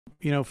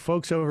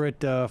folks over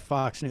at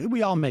Fox News,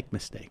 we all make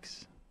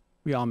mistakes.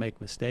 We all make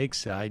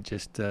mistakes. I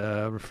just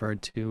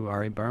referred to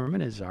Ari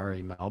Berman as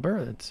Ari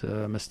Melber. It's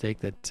a mistake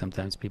that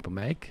sometimes people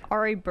make.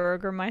 Ari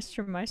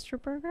Bergermeister,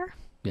 Meisterberger?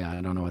 Yeah,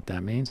 I don't know what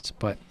that means,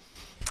 but...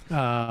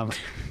 You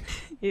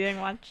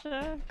didn't watch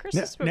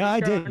Christmas movies? No, I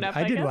did. Up,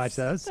 I did guess? watch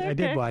those. Okay. I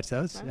did watch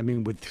those. I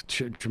mean, with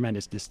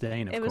tremendous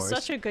disdain, of course. It was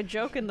such a good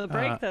joke in the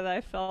break that I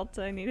felt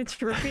I needed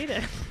to repeat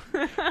it.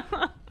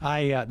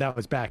 That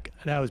was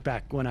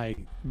back when I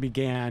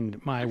began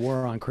my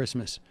war on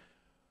Christmas.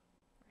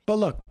 But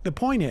look, the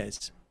point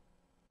is,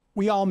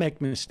 we all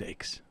make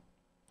mistakes.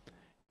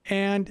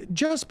 And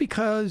just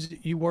because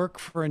you work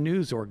for a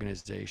news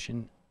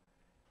organization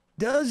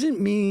doesn't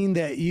mean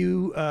that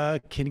you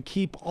can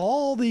keep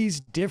all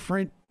these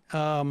different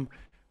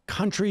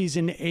countries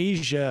in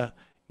Asia,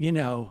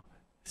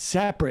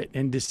 separate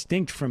and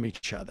distinct from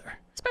each other.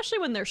 Especially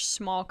when they're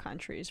small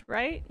countries,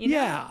 right?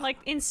 Like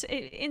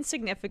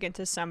insignificant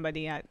to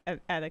somebody at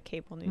a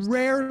cable news.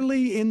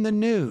 Rarely in the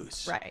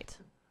news. Right.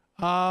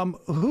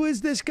 Who is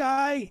this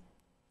guy?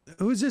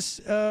 Who is this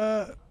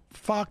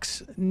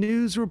Fox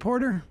News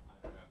reporter?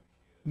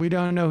 We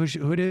don't know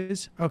who it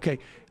is. Okay,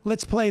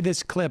 let's play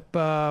this clip.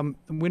 We're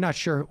not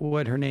sure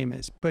what her name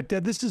is, but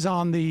this is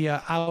on the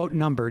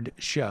Outnumbered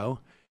show.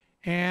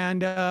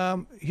 And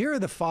here are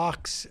the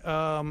Fox.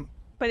 But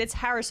it's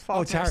Harris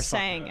Faulkner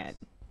saying it,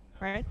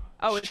 right?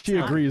 Oh, she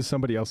agrees.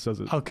 Somebody else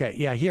says it. Okay,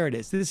 yeah, here it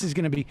is. This is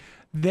going to be.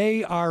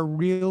 They are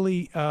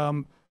really.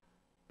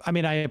 I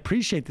mean, I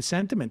appreciate the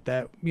sentiment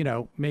that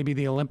maybe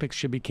the Olympics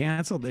should be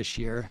canceled this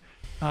year,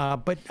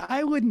 but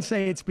I wouldn't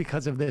say it's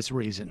because of this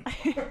reason.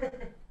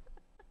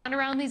 And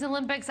around these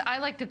Olympics, I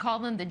like to call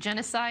them the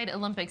Genocide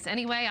Olympics.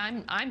 Anyway,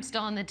 I'm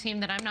still on the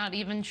team that I'm not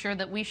even sure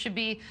that we should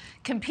be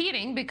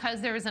competing because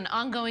there is an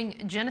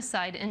ongoing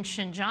genocide in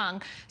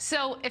Xinjiang.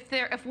 So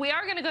if we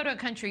are going to go to a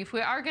country, if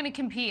we are going to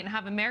compete and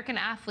have American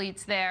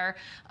athletes there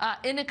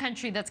in a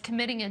country that's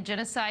committing a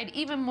genocide,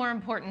 even more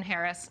important,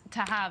 Harris, to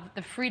have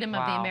the freedom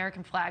of the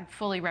American flag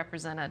fully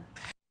represented.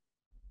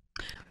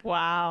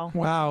 Wow.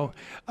 Wow.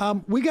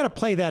 We got to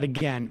play that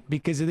again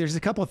because there's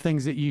a couple of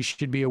things that you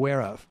should be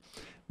aware of.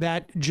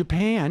 That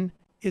Japan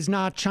is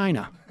not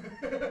China.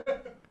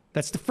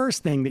 That's the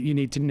first thing that you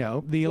need to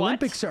know. The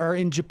Olympics are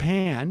in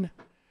Japan.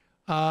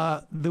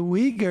 The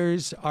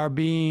Uyghurs are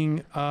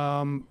being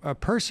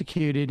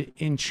persecuted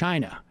in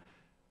China.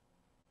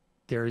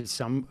 There is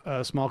some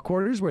small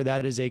quarters where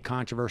that is a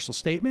controversial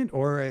statement,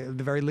 or at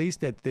the very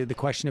least that the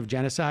question of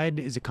genocide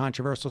is a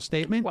controversial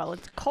statement. Well,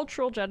 it's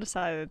cultural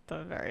genocide at the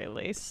very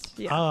least.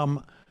 Yeah.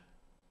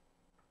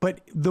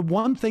 But the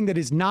one thing that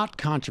is not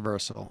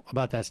controversial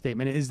about that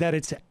statement is that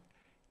it's,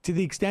 to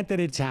the extent that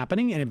it's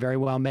happening, and it very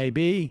well may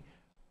be,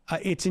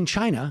 it's in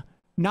China,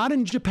 not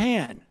in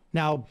Japan.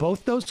 Now,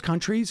 both those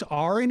countries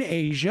are in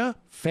Asia,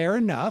 fair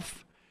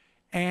enough.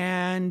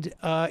 And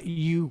I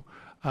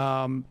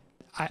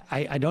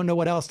don't know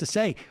what else to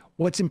say.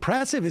 What's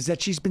impressive is that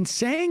she's been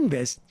saying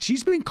this.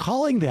 She's been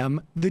calling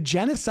them the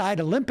Genocide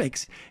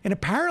Olympics. And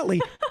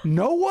apparently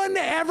no one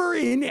ever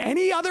in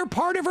any other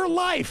part of her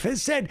life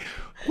has said,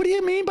 what do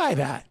you mean by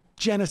that?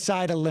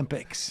 Genocide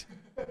Olympics.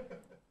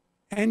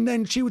 And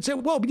then she would say,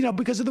 well,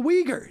 because of the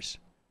Uyghurs.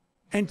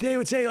 And they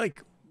would say,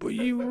 like, well,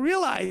 you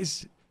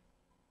realize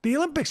the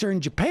Olympics are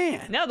in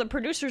Japan. No, the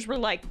producers were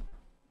like,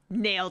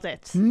 nailed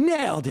it.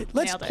 Nailed it.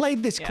 Let's play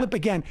this clip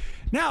again.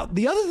 Now,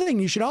 the other thing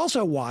you should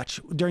also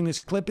watch during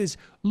this clip is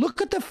look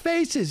at the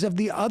faces of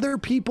the other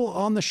people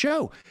on the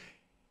show.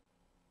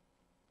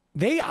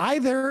 They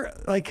either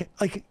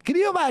can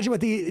you imagine what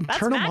the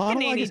internal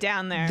monologue is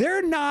down there?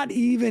 They're not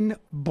even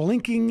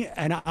blinking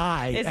an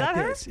eye at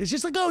this. It's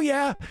just like, oh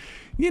yeah,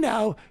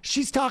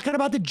 she's talking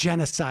about the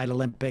Genocide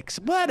Olympics.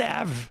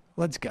 Whatever.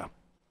 Let's go.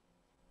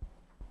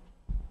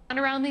 And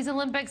around these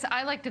Olympics,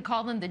 I like to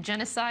call them the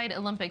Genocide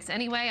Olympics.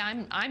 Anyway,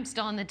 I'm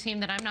still on the team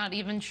that I'm not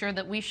even sure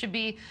that we should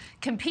be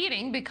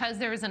competing because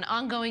there is an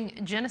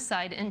ongoing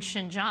genocide in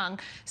Xinjiang.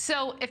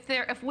 So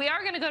if we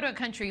are going to go to a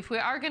country, if we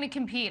are going to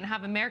compete and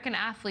have American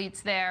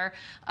athletes there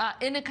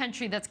in a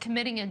country that's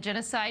committing a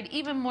genocide,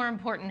 even more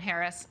important,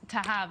 Harris, to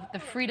have the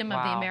freedom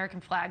of the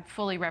American flag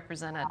fully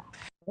represented.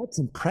 That's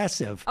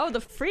impressive. Oh, the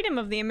freedom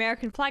of the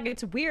American flag.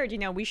 It's weird.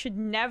 We should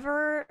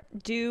never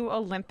do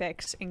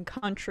Olympics in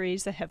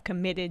countries that have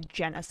committed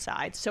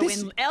genocide. So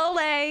in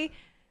LA,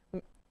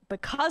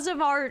 because of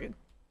our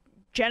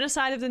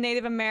genocide of the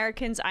Native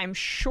Americans, I'm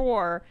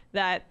sure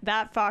that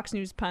Fox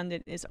News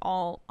pundit is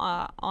all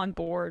on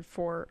board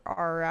for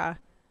our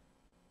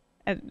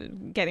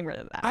getting rid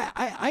of that.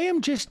 I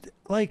am just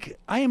like,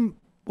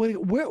 where's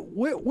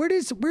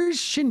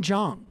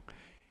Xinjiang?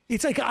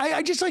 It's like,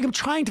 I'm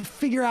trying to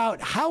figure out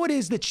how it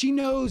is that she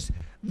knows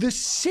the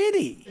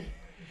city.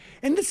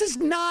 And this is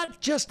not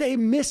just a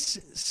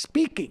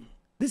misspeaking.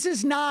 This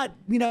is not,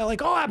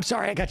 like, oh, I'm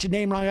sorry, I got your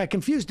name wrong. I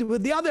confused it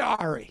with the other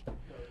Ari.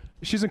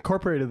 She's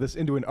incorporated this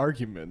into an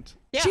argument.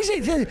 Yeah. She's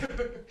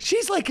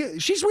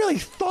really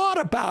thought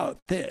about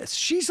this.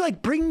 She's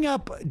like bringing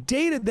up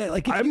data that,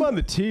 like, I'm on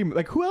the team.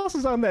 Like, who else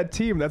is on that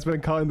team that's been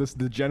calling this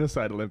the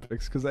Genocide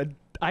Olympics? Because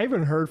I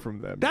haven't heard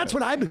from them. That's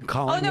what I've been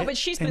calling it. Oh, no, but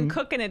she's been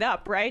cooking it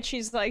up, right?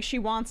 She's like, she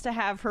wants to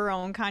have her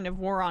own kind of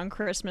war on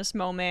Christmas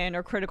moment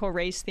or critical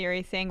race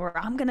theory thing where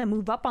I'm going to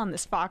move up on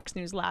this Fox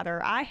News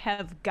ladder. I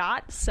have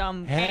got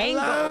some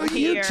angle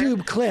here.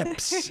 YouTube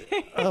clips.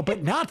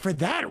 But not for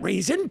that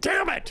reason.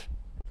 Damn it.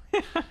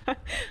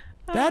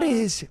 That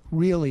is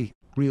really,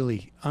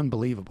 really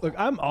unbelievable. Look,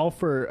 I'm all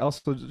for,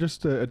 also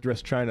just to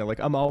address China, like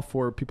I'm all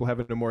for people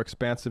having a more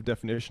expansive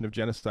definition of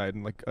genocide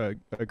and like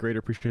a greater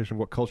appreciation of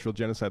what cultural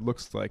genocide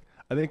looks like.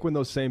 I think when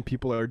those same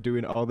people are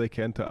doing all they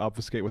can to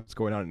obfuscate what's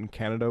going on in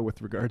Canada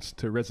with regards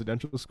to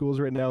residential schools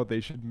right now,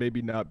 they should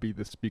maybe not be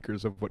the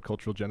speakers of what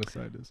cultural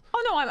genocide is.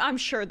 Oh, no, I'm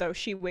sure, though,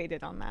 she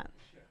waited on that.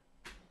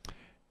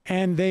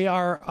 And they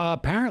are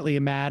apparently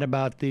mad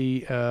about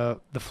the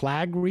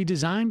flag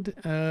redesigned.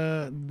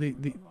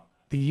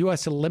 The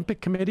U.S. Olympic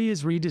Committee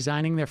is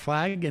redesigning their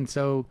flag, and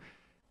so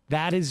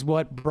that is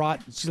what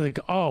brought. She's like,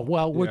 oh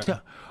well, we're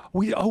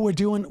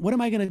doing. What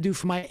am I going to do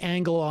for my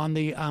angle on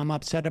the? I'm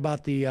upset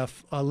about the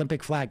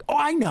Olympic flag. Oh,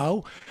 I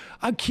know.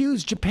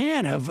 Accuse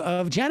Japan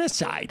of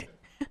genocide.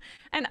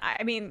 And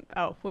I mean,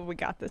 oh, well, we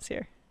got this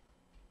here.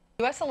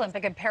 U.S.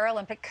 Olympic and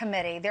Paralympic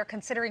Committee, they're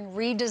considering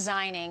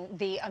redesigning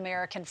the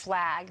American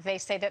flag. They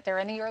say that they're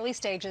in the early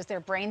stages. They're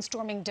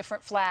brainstorming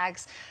different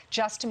flags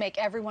just to make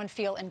everyone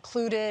feel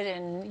included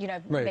and, you know,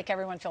 make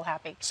everyone feel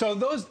happy. So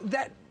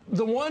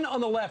the one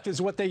on the left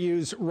is what they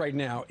use right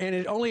now, and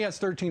it only has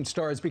 13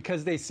 stars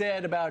because they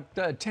said about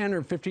 10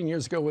 or 15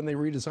 years ago when they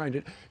redesigned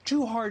it,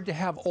 too hard to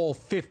have all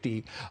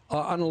 50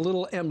 on a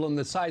little emblem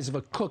the size of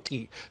a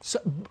cookie. So,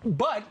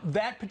 but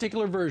that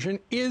particular version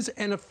is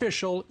an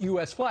official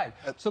U.S. flag.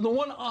 So the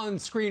one on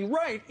screen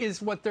right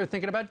is what they're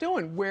thinking about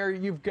doing, where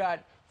you've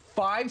got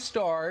 5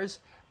 stars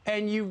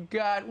and you've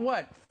got,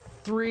 what,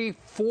 3,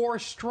 4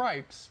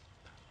 stripes.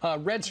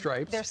 Red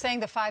stripes. They're saying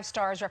the 5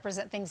 stars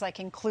represent things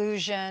like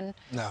inclusion.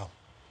 No.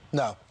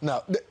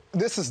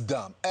 This is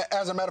dumb.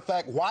 As a matter of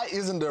fact, why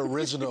isn't the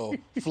original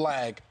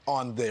flag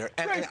on there?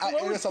 And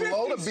it's a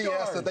load of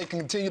BS that they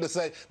continue to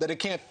say that it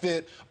can't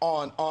fit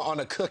on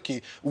a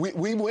cookie.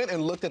 We went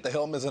and looked at the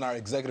helmets in our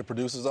executive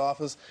producer's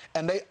office,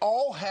 and they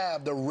all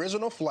have the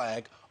original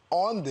flag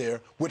on there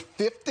with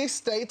 50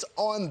 states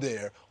on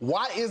there.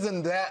 Why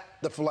isn't that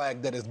the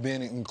flag that is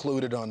being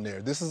included on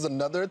there? This is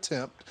another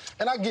attempt,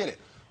 and I get it.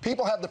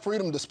 People have the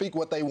freedom to speak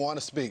what they want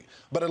to speak,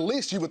 but at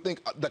least you would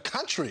think the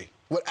country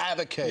would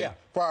advocate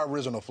for our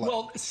original flag.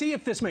 Well, see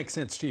if this makes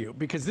sense to you,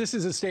 because this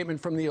is a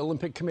statement from the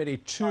Olympic Committee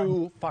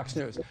to Fox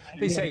News.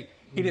 They say,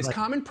 it is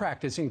common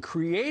practice in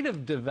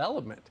creative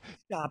development.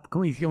 Stop.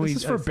 Can we, this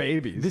is for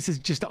babies. This is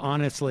just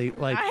honestly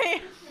like,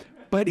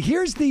 but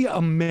here's the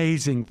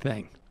amazing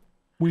thing.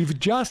 We've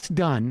just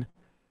done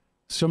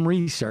some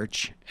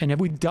research, and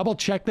have we double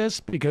checked this?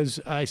 Because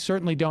I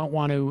certainly don't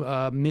want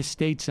to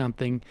misstate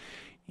something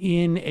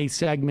in a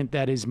segment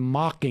that is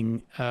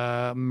mocking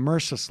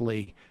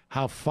mercilessly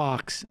how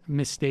Fox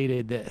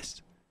misstated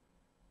this.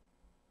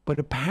 But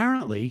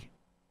apparently,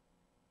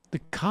 the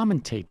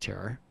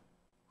commentator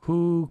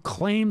who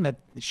claimed that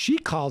she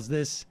calls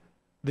this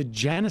the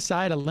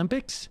Genocide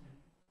Olympics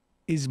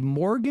is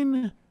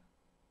Morgan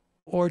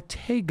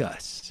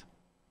Ortagus.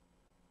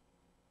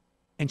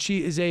 And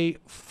she is a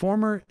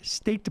former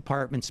State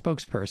Department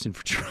spokesperson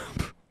for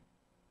Trump.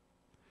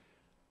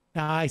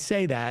 Now, I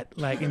say that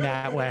like in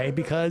that way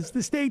because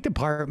the State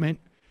Department,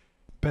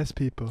 best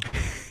people.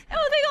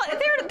 Oh,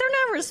 they're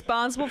not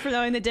responsible for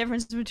knowing the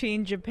difference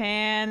between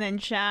Japan and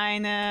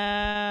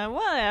China.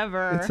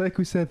 Whatever. It's like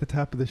we said at the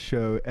top of the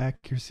show: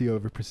 accuracy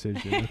over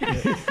precision.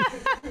 Okay?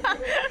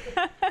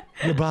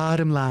 The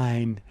bottom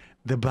line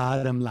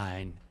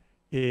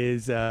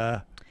is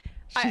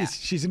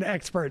she's an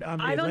expert on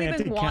the Atlantic Council. I don't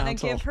even want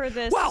to give her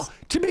this. Well,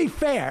 to be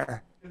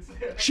fair,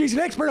 she's an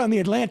expert on the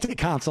Atlantic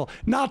Council,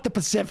 not the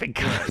Pacific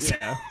Council.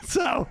 Yeah.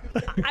 So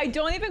I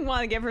don't even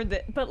want to give her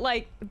the,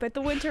 but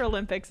the Winter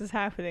Olympics is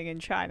happening in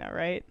China,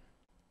 right?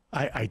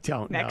 I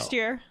don't know. Next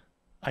year?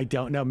 I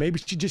don't know. Maybe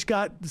she just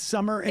got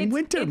summer and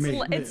winter.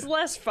 It's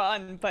less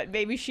fun, but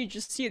maybe she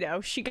just,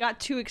 she got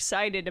too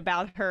excited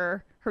about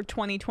her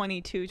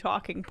 2022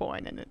 talking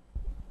point and it.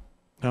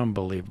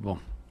 Unbelievable.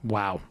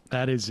 Wow,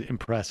 that is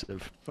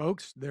impressive.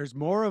 Folks, there's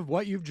more of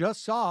what you've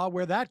just saw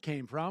where that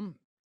came from.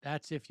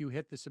 That's if you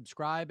hit the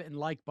subscribe and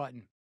like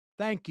button.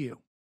 Thank you.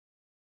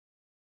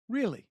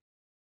 Really,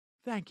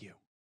 thank you.